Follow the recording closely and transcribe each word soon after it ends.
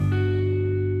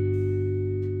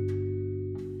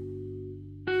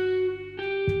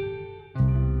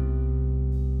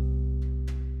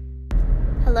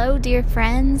Hello, dear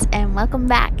friends, and welcome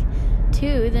back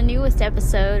to the newest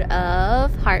episode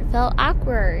of Heartfelt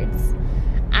Awkwards.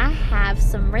 I have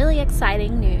some really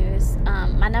exciting news.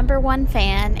 My number one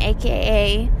fan,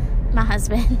 aka my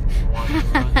husband,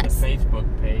 has the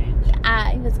Facebook page.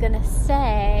 I was gonna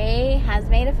say has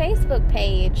made a Facebook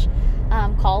page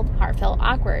called Heartfelt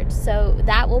Awkwards. So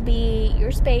that will be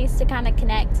your space to kind of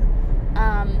connect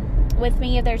with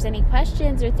me if there's any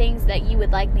questions or things that you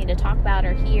would like me to talk about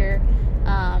or hear,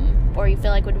 or you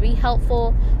feel like would be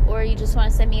helpful, or you just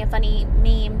want to send me a funny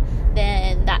meme,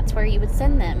 then that's where you would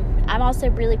send them. I'm also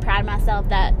really proud of myself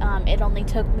that it only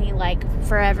took me like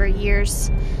forever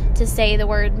years to say the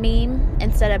word meme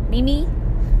instead of mimi.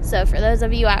 So for those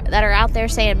of you that are out there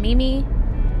saying mimi,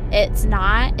 it's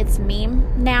not, it's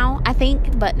meme now, I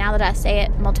think, but now that I say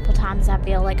it multiple times, I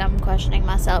feel like I'm questioning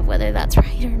myself whether that's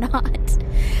right or not.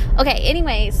 Okay,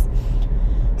 anyways,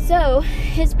 so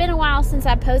it's been a while since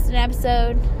I posted an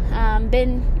episode.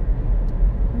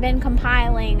 Been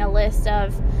compiling a list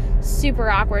of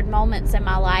super awkward moments in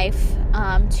my life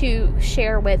to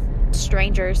share with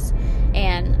strangers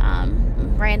and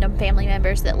random family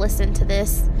members that listen to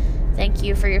this. Thank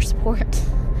you for your support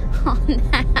on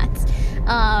that.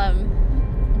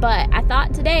 But I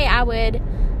thought today I would,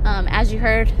 as you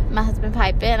heard my husband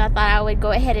pipe in, I thought I would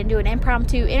go ahead and do an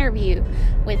impromptu interview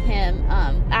with him.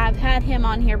 I've had him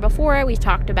on here before. We've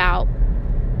talked about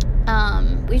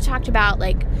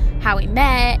like how we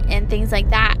met and things like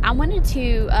that. I wanted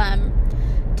to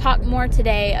talk more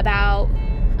today about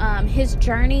his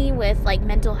journey with like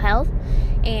mental health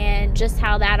and just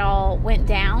how that all went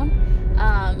down.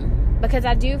 Because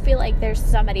I do feel like there's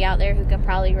somebody out there who can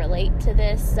probably relate to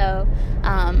this. So,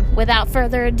 without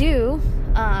further ado,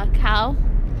 Kyle,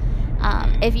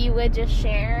 if you would just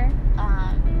share,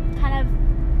 kind of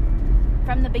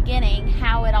from the beginning,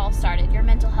 how it all started, your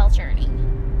mental health journey.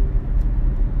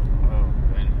 Oh,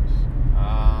 goodness.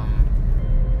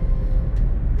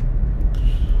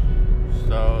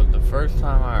 So, the first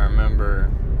time I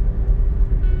remember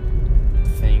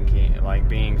thinking, like,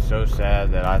 being so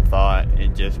sad that I thought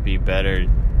it'd just be better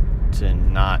to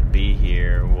not be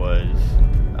here was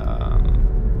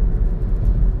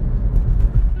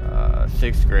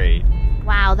 6th grade.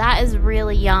 Wow, that is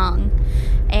really young.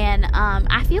 And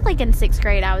I feel like in 6th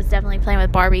grade I was definitely playing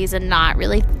with Barbies and not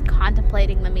really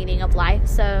contemplating the meaning of life.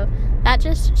 So that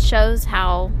just shows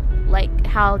how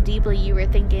deeply you were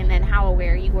thinking and how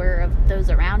aware you were of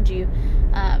those around you.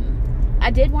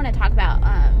 I did want to talk about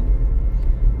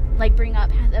bring up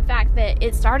the fact that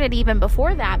it started even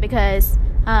before that, because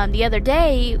the other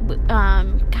day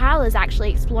Kyle is actually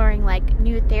exploring like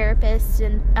new therapists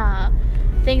and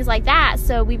things like that.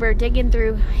 So we were digging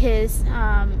through his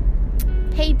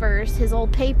papers, his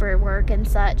old paperwork and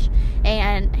such,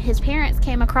 and his parents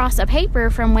came across a paper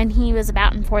from when he was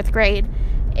about in 4th grade,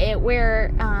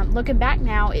 where looking back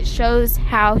now, it shows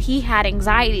how he had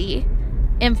anxiety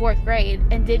in 4th grade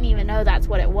and didn't even know that's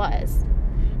what it was.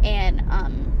 And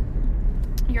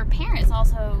your parents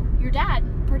also, your dad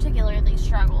particularly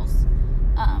struggles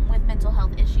with mental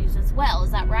health issues as well.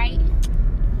 Is that right?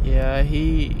 Yeah,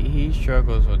 he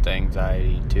struggles with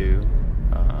anxiety too.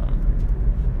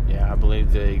 I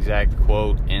believe the exact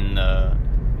quote in the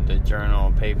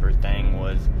journal paper thing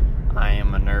was, "I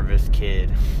am a nervous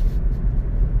kid."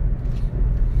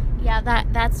 Yeah,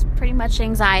 that's pretty much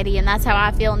anxiety, and that's how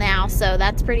I feel now. So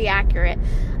that's pretty accurate.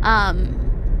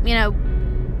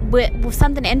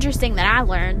 Something interesting that I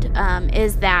learned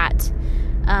is that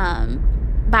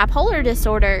bipolar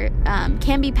disorder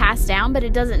can be passed down, but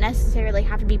it doesn't necessarily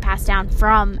have to be passed down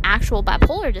from actual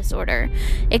bipolar disorder.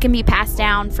 It can be passed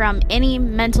down from any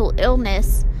mental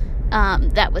illness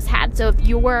that was had. So if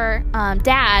your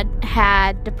dad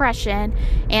had depression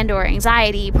and or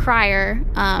anxiety prior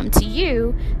to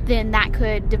you, then that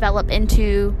could develop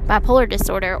into bipolar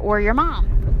disorder, or your mom.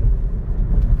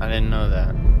 I didn't know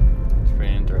that. It's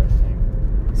pretty interesting.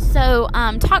 So,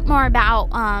 talk more about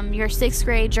your 6th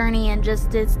grade journey and just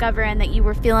discovering that you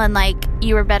were feeling like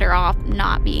you were better off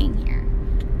not being here.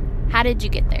 How did you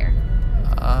get there?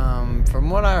 From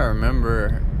what I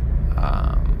remember,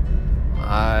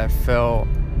 I felt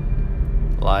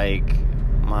like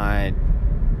my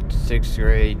 6th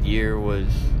grade year was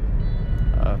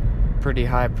pretty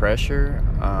high pressure.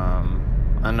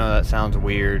 I know that sounds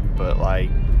weird, but like,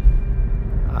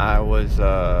 I was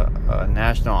a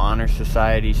National Honor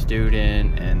Society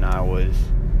student, and I was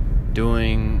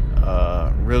doing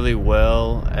really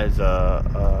well as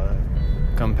a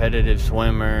competitive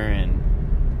swimmer, and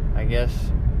I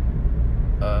guess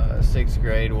 6th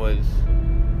grade was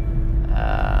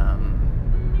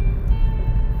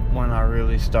when I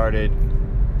really started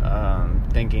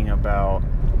thinking about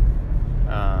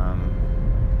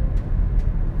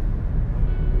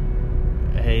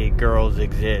hey, girls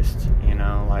exist, you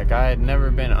know. Like, I had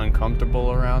never been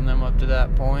uncomfortable around them up to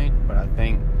that point, but I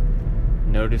think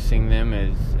noticing them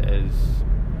as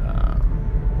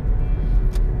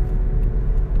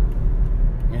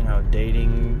you know,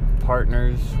 dating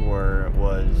partners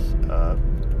was a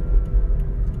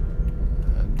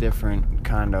different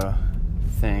kind of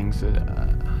thing. So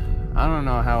I don't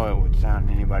know how it would sound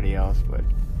to anybody else, but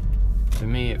to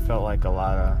me it felt like a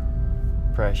lot of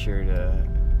pressure to,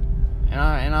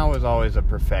 and I was always a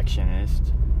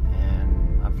perfectionist,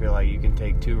 and I feel like you can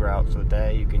take two routes with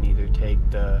that. You can either take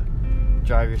the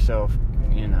drive yourself,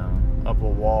 you know, up a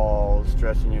wall,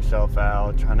 stressing yourself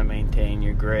out, trying to maintain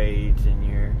your grades and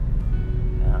your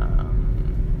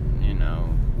you know,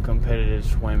 competitive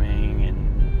swimming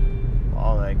and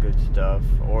all that good stuff,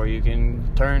 or you can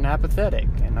turn apathetic.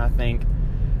 And I think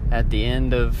at the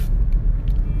end of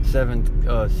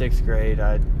sixth grade,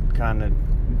 I kind of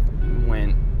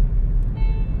went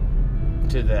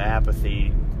to the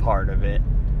apathy part of it.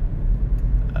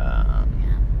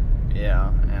 Yeah,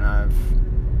 and I've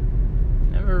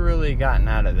never really gotten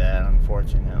out of that,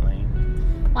 unfortunately.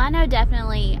 Well, I know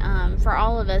definitely for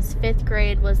all of us, 5th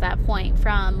grade was that point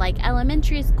from like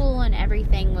elementary school and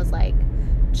everything was like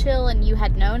chill and you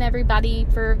had known everybody,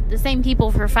 for the same people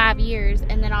for 5 years,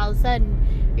 and then all of a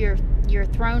sudden you're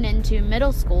thrown into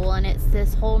middle school and it's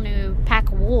this whole new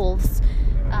pack of wolves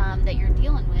that you're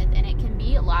dealing with, and it can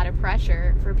be a lot of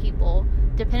pressure for people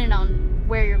depending on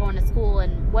where you're going to school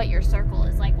and what your circle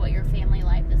is like, what your family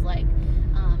life is like.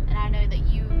 And I know that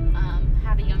you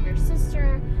have a younger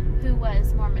sister who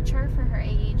was more mature for her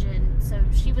age, and so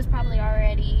she was probably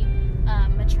already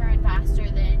maturing faster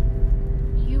than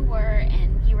you were,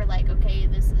 and you were like, okay,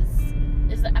 this is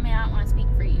I mean, I don't want to speak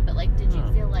for you, but like, did you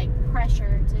feel like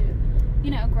pressure to,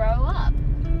 you know, grow up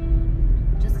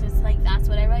just because like that's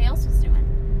what everybody else was doing?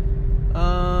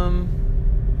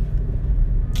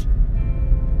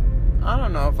 I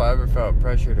don't know if I ever felt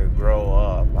pressure to grow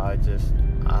up.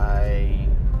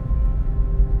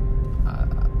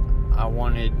 I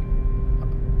wanted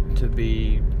to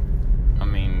be, I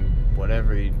mean, what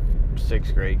every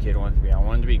 6th grade kid wants to be. I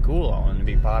wanted to be cool. I wanted to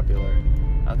be popular.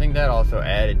 I think that also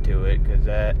added to it, because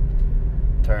that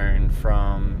turned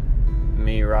from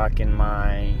me rocking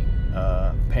my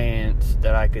pants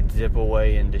that I could zip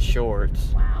away into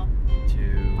shorts. Wow.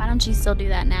 To, why don't you still do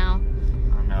that now?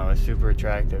 I know, it's super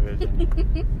attractive, isn't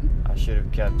it? I should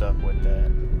have kept up with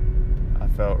that. I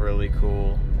felt really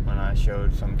cool when I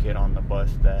showed some kid on the bus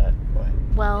that. But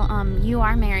well, you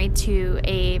are married to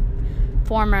a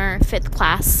former 5th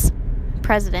class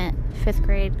president, 5th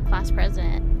grade class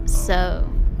president, so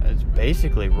it's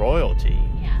basically royalty.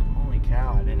 Yeah. Holy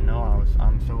cow, I didn't know.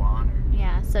 I'm so honored.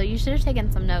 Yeah, so you should have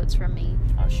taken some notes from me.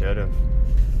 I should have.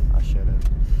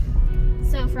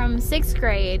 So from 6th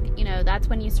grade, you know, that's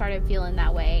when you started feeling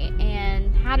that way.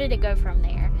 And how did it go from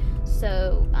there?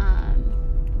 So,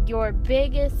 your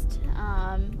biggest,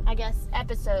 I guess,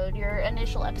 episode, your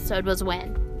initial episode was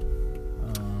when?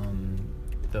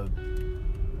 The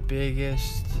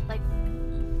biggest... Like,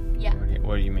 yeah.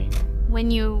 What do you mean?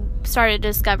 When you started to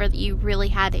discover that you really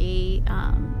had a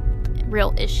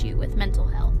real issue with mental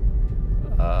health.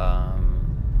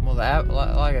 Well,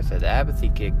 like I said, the apathy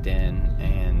kicked in,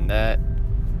 and that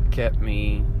kept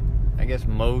me, I guess,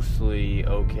 mostly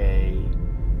okay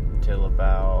till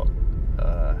about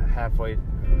halfway,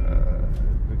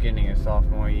 beginning of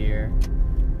sophomore year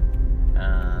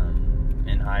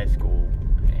in high school.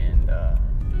 And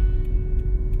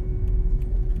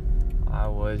I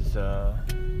was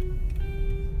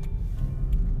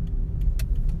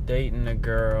dating a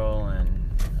girl, and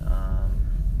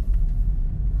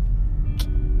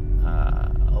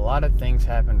a lot of things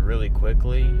happened really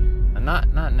quickly. And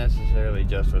not necessarily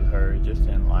just with her, just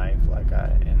in life. Like,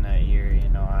 in that year, you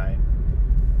know, I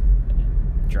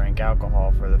drank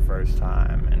alcohol for the first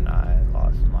time, and I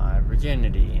lost my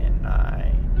virginity, and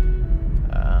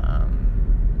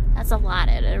that's a lot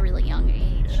at a really young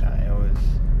age. Yeah, it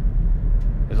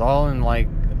was all in, like,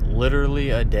 literally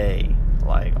a day.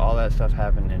 Like, all that stuff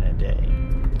happened in a day.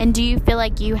 And do you feel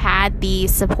like you had the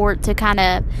support to kind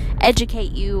of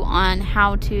educate you on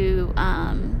how to,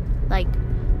 like,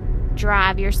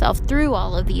 drive yourself through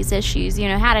all of these issues, you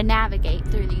know, how to navigate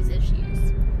through these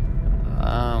issues?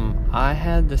 I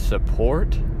had the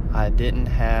support. I didn't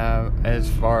have, as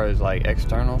far as like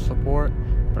external support,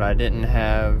 but I didn't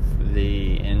have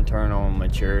the internal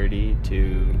maturity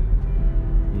to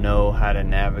know how to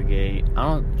navigate.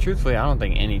 Truthfully, I don't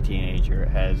think any teenager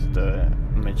has the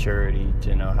maturity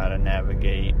to know how to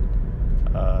navigate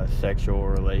a sexual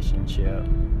relationship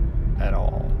at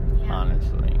all. Yeah.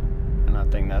 honestly. And I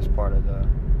think that's part of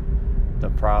the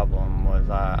problem was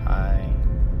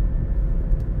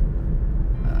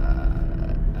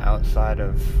outside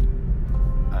of,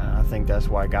 I think that's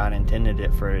why God intended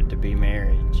it for it to be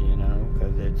marriage,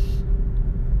 because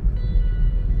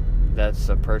that's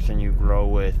a person you grow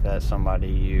with, that's somebody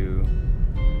you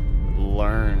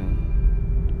learn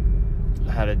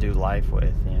how to do life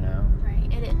with,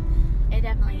 Right. It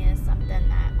definitely is something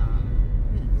that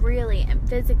really, and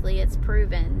physically, it's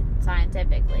proven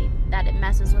scientifically that it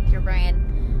messes with your brain.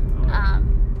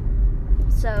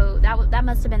 So that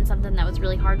must have been something that was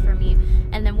really hard for me.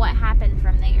 And then what happened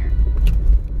from there?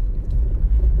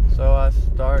 So I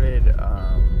started,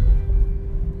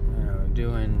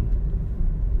 doing.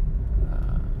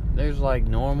 There's like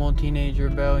normal teenage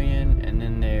rebellion, and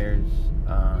then there's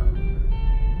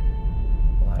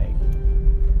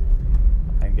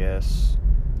I guess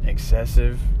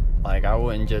excessive. Like, I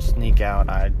wouldn't just sneak out.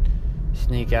 I'd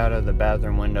sneak out of the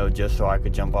bathroom window just so I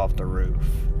could jump off the roof.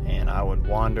 And I would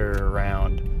wander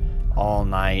around all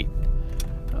night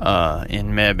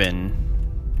in Mebane,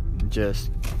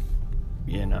 just,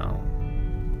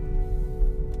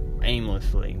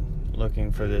 aimlessly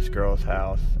looking for this girl's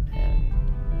house. And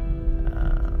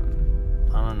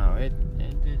I don't know, it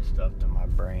did stuff to my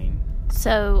brain.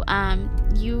 So,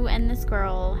 you and this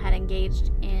girl had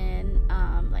engaged in,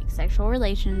 sexual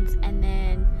relations, and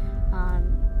then,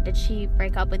 did she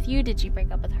break up with you? Did you break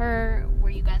up with her? Were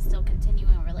you guys still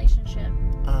continuing a relationship?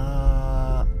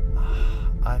 I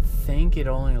think it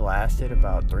only lasted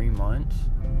about 3 months.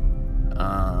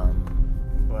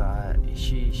 But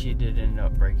she did end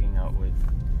up breaking up with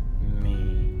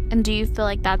me. And do you feel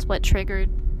like that's what triggered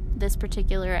this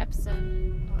particular episode?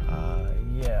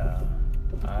 Yeah.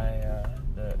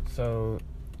 So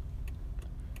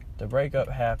the breakup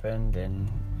happened, and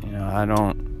I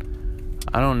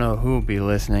don't know who will be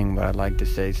listening, but I'd like to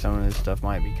say some of this stuff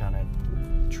might be kind of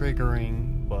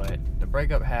triggering. But the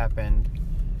breakup happened,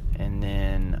 and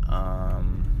then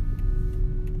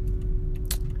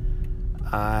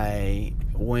I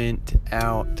went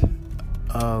out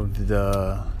of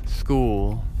the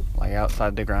school, like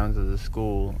outside the grounds of the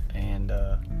school, and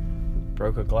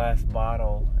broke a glass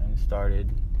bottle and started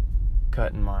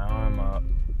cutting my arm up,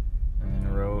 and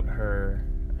then wrote her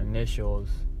initials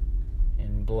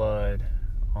in blood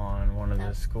on one of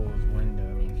the school's windows.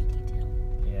 Very detailed.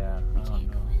 Yeah. We can't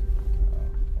go in.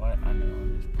 What? I know,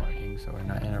 I'm just parking so we're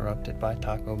not interrupted by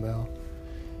Taco Bell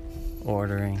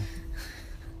ordering.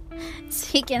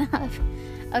 Speaking of,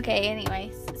 okay,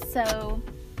 anyways, so,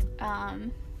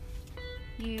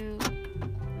 you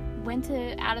went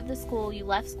out of the school, you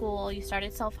left school, you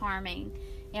started self-harming,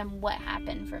 and what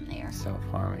happened from there?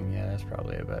 Self-harming, yeah, that's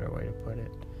probably a better way to put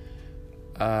it.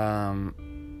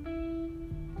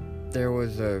 There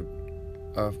was a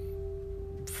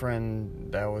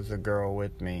friend that was a girl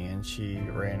with me, and she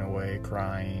ran away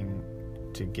crying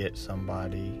to get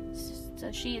somebody.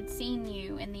 So she had seen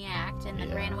you in the act and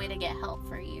then ran away to get help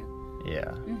for you.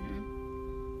 Yeah.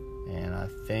 Mm-hmm. And I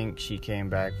think she came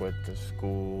back with the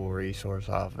school resource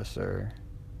officer,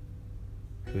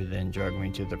 who then drugged me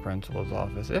to the principal's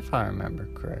office, if I remember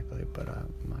correctly, but I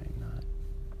might not.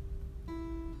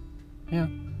 Yeah.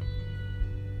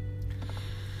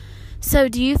 So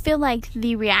do you feel like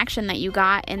the reaction that you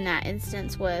got in that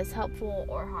instance was helpful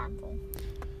or harmful?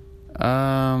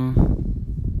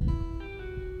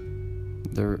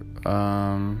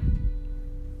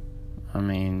 I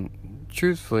mean,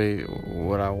 truthfully,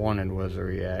 what I wanted was a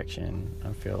reaction.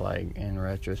 I feel like in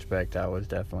retrospect, I was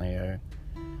definitely a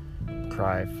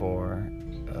cry for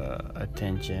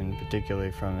attention,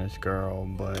 particularly from this girl,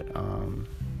 but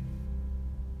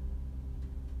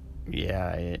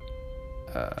yeah,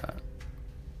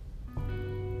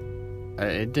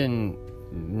 it didn't,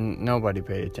 nobody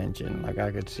paid attention. Like,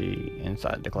 I could see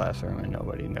inside the classroom and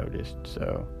nobody noticed.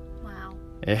 So Wow.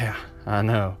 yeah, I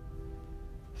know.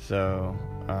 So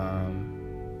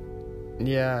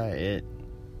yeah,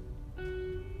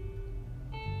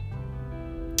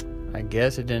 I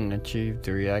guess it didn't achieve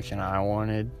the reaction I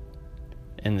wanted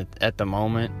at the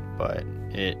moment, but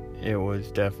it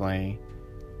was definitely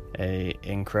a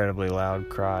incredibly loud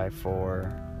cry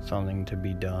for something to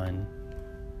be done.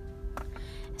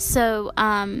 So,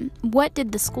 what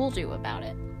did the school do about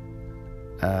it?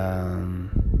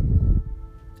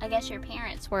 I guess your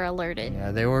parents were alerted.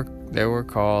 Yeah, they were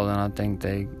called, and I think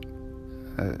they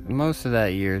most of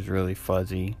that year is really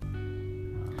fuzzy.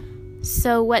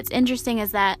 So what's interesting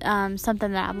is that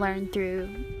something that I've learned through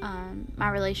my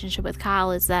relationship with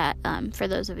Kyle is that, for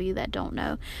those of you that don't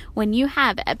know, when you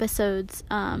have episodes,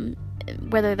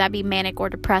 whether that be manic or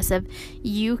depressive,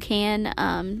 you can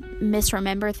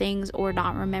misremember things or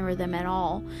not remember them at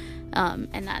all.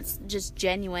 And that's just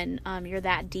genuine. You're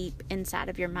that deep inside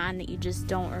of your mind that you just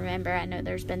don't remember. I know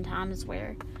there's been times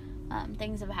where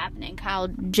things have happened and Kyle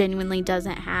genuinely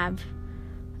doesn't have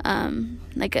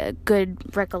like a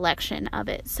good recollection of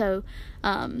it. So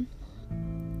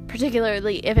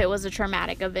particularly if it was a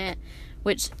traumatic event,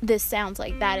 which this sounds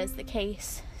like that is the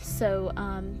case. So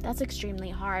that's extremely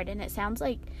hard, and it sounds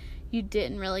like you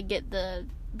didn't really get the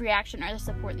reaction or the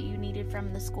support that you needed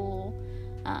from the school.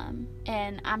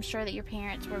 And I'm sure that your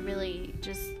parents were really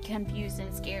just confused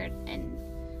and scared. And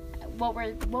what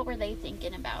were they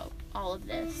thinking about all of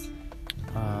this?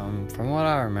 From what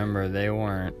I remember, they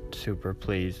weren't super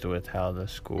pleased with how the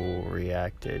school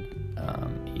reacted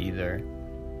either.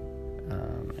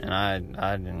 And I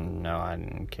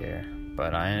didn't care.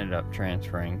 But I ended up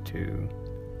transferring to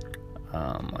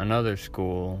another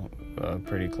school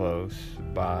pretty close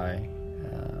by,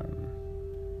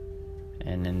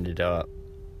 and ended up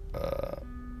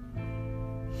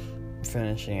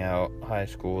finishing out high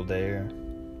school there.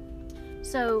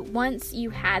 So once you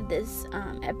had this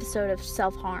episode of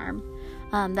self-harm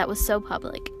that was so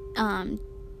public,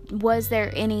 was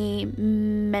there any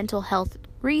mental health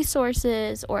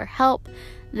resources or help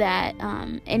that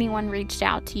anyone reached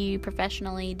out to you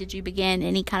professionally? Did you begin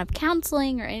any kind of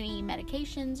counseling or any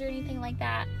medications or anything like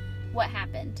that? What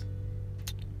happened?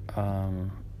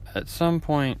 At some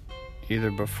point,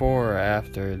 either before or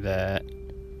after that,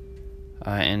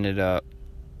 I ended up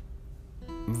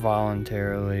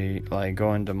voluntarily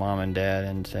going to mom and dad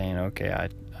and saying, okay,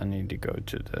 I need to go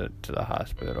to the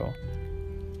hospital.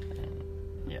 And,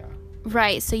 yeah.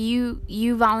 Right, so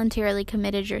you voluntarily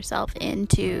committed yourself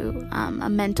into a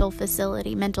mental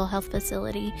health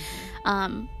facility.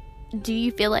 Do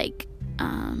you feel like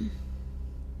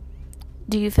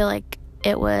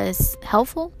it was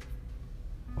helpful?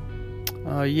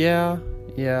 Yeah,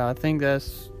 I think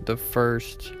that's the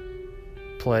first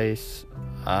place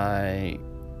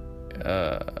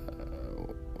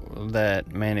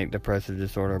that manic depressive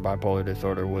disorder, bipolar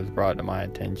disorder was brought to my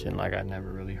attention. I'd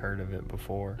never really heard of it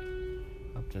before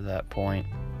up to that point.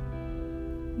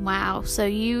 Wow, so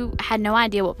you had no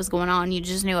idea what was going on. You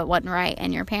just knew it wasn't right,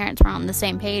 and your parents were on the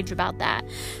same page about that.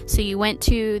 So you went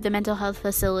to the mental health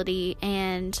facility,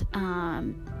 and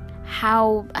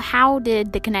how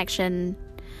did the connection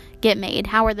get made?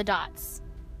 How were the dots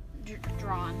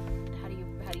drawn? How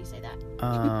do you say that?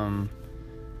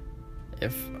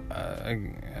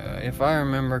 If I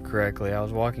remember correctly, I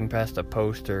was walking past a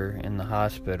poster in the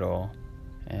hospital,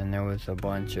 and there was a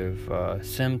bunch of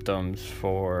symptoms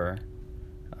for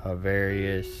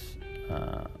various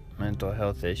mental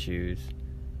health issues,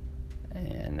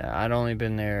 and I'd only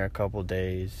been there a couple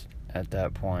days at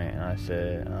that point, and I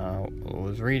said, I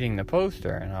was reading the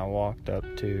poster, and I walked up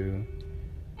to,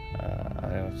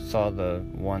 I saw the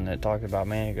one that talked about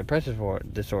manic depressive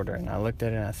disorder, and I looked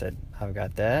at it and I said, I've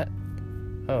got that.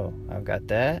 Oh, I've got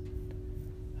that.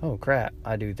 Oh crap,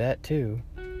 I do that too.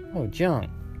 Oh, junk.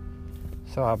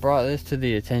 So I brought this to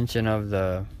the attention of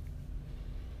the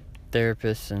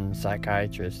therapists and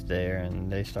psychiatrists there,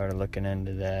 and they started looking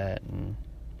into that, and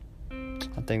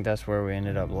I think that's where we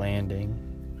ended up landing.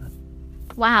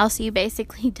 Wow, so you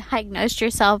basically diagnosed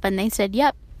yourself and they said,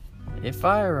 yep. If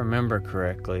I remember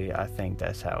correctly, I think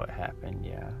that's how it happened,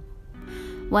 yeah.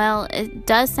 Well, it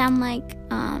does sound like,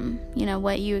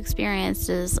 what you experienced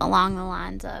is along the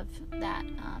lines of that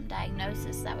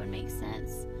diagnosis. That would make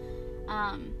sense.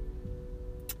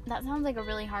 That sounds like a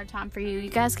really hard time for you. You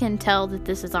guys can tell that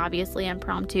this is obviously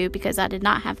impromptu because I did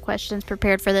not have questions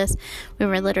prepared for this. We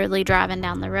were literally driving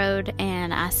down the road,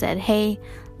 and I said, hey,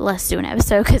 let's do an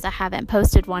episode because I haven't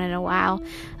posted one in a while.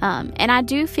 And I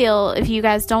do feel, if you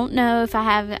guys don't know,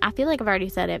 I feel like I've already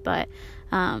said it, but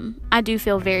I do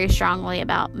feel very strongly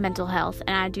about mental health,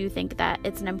 and I do think that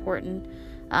it's an important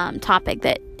topic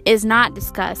that is not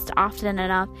discussed often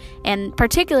enough, and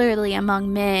particularly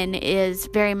among men is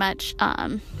very much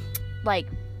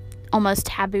almost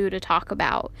taboo to talk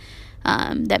about,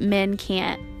 that men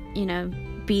can't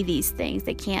be these things.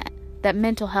 They can't, that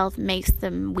mental health makes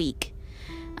them weak,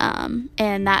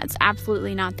 and that's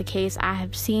absolutely not the case. I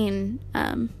have seen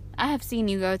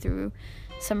you go through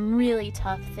some really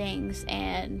tough things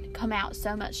and come out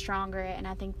so much stronger, and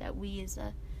I think that we as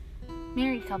a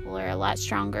married couple are a lot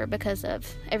stronger because of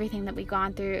everything that we've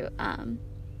gone through. And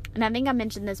I think I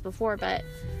mentioned this before, but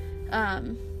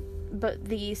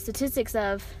the statistics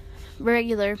of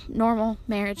regular normal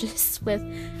marriages with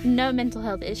no mental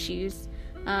health issues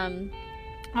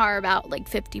are about like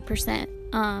 50%.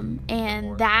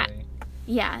 And that,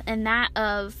 yeah, and that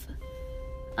of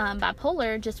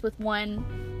bipolar, just with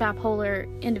one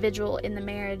bipolar individual in the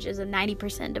marriage, is a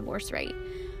 90% divorce rate.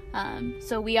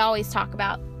 So we always talk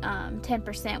about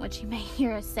 10%, which you may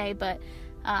hear us say, but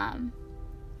I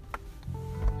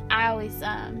always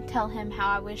tell him how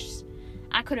I wish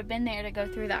I could have been there to go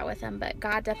through that with him, but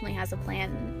God definitely has a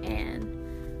plan. And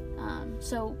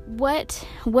so what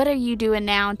are you doing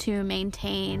now to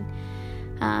maintain,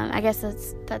 I guess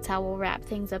that's how we'll wrap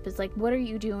things up, is like, what are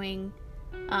you doing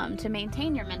to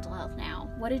maintain your mental health now?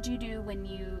 What did you do when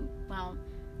you, well,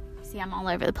 see, I'm all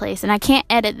over the place, and I can't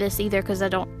edit this either because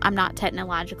I'm not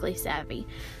technologically savvy.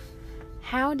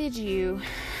 How did you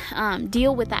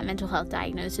deal with that mental health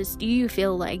diagnosis? Do you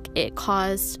feel like it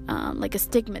caused like a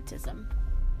stigmatism?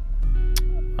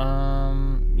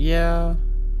 Yeah,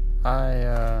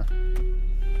 I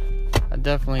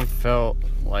definitely felt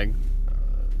like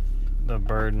the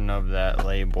burden of that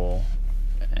label,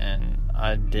 and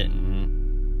I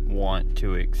didn't want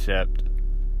to accept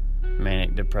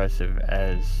manic depressive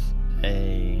as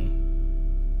a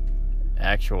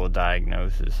actual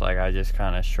diagnosis. Like, I just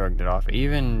kind of shrugged it off.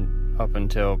 Even up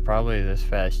until probably this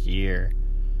past year,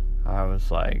 I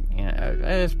was like, you know,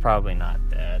 it's probably not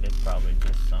that. It's probably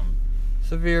just some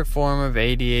severe form of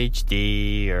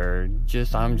ADHD, or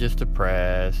I'm just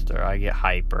depressed, or I get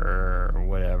hyper, or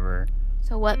whatever.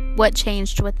 So what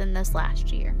changed within this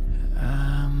last year?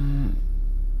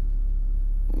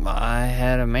 I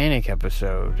had a manic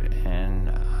episode,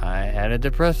 and I had a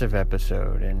depressive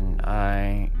episode, and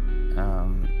I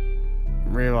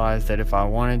realized that if I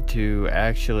wanted to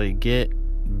actually get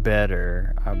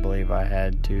better, I believe I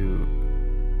had to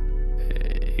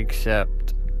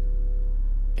accept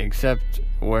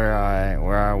where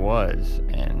I was,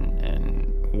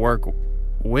 and work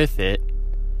with it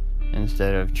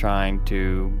instead of trying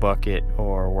to buck it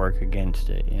or work against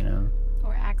it, you know.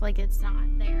 Or act like it's not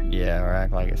there. Yeah, or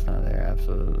act like it's not there,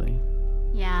 absolutely.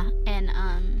 Yeah, and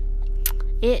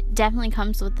it definitely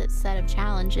comes with its set of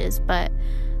challenges, but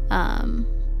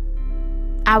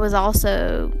I was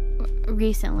also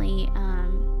recently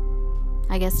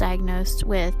I guess diagnosed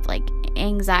with like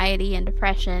anxiety and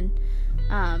depression,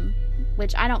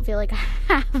 which I don't feel like I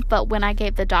have, but when I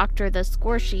gave the doctor the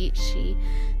score sheet, she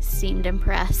seemed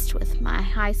impressed with my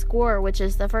high score, which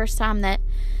is the first time that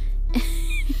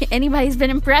anybody's been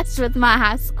impressed with my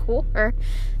high score.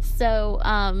 So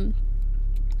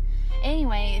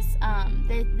anyways,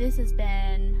 this has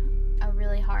been a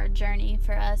really hard journey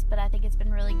for us, but I think it's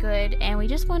been really good, and we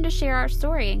just wanted to share our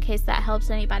story in case that helps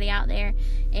anybody out there,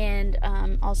 and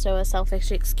also a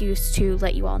selfish excuse to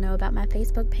let you all know about my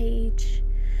Facebook page,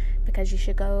 because you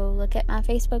should go look at my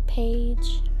Facebook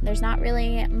page. There's not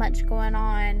really much going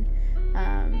on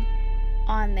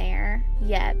there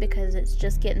yet because it's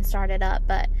just getting started up,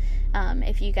 but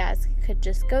if you guys could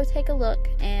just go take a look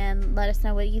and let us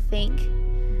know what you think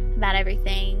about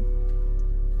everything.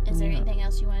 Is there anything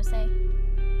else you want to say?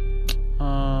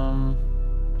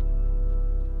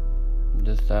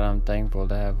 Just that I'm thankful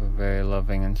to have a very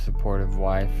loving and supportive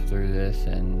wife through this,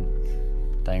 and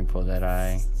thankful that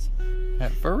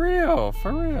for real,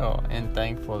 and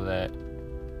thankful that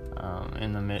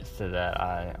in the midst of that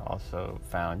I also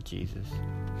found Jesus.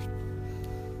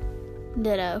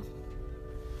 Ditto.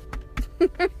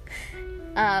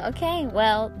 Okay,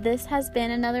 well, this has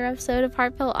been another episode of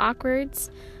Heartfelt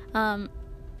Awkwards.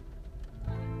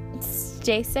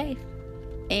 Stay safe,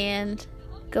 and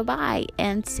goodbye,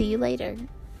 and see you later.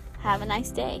 Have a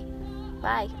nice day.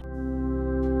 Bye.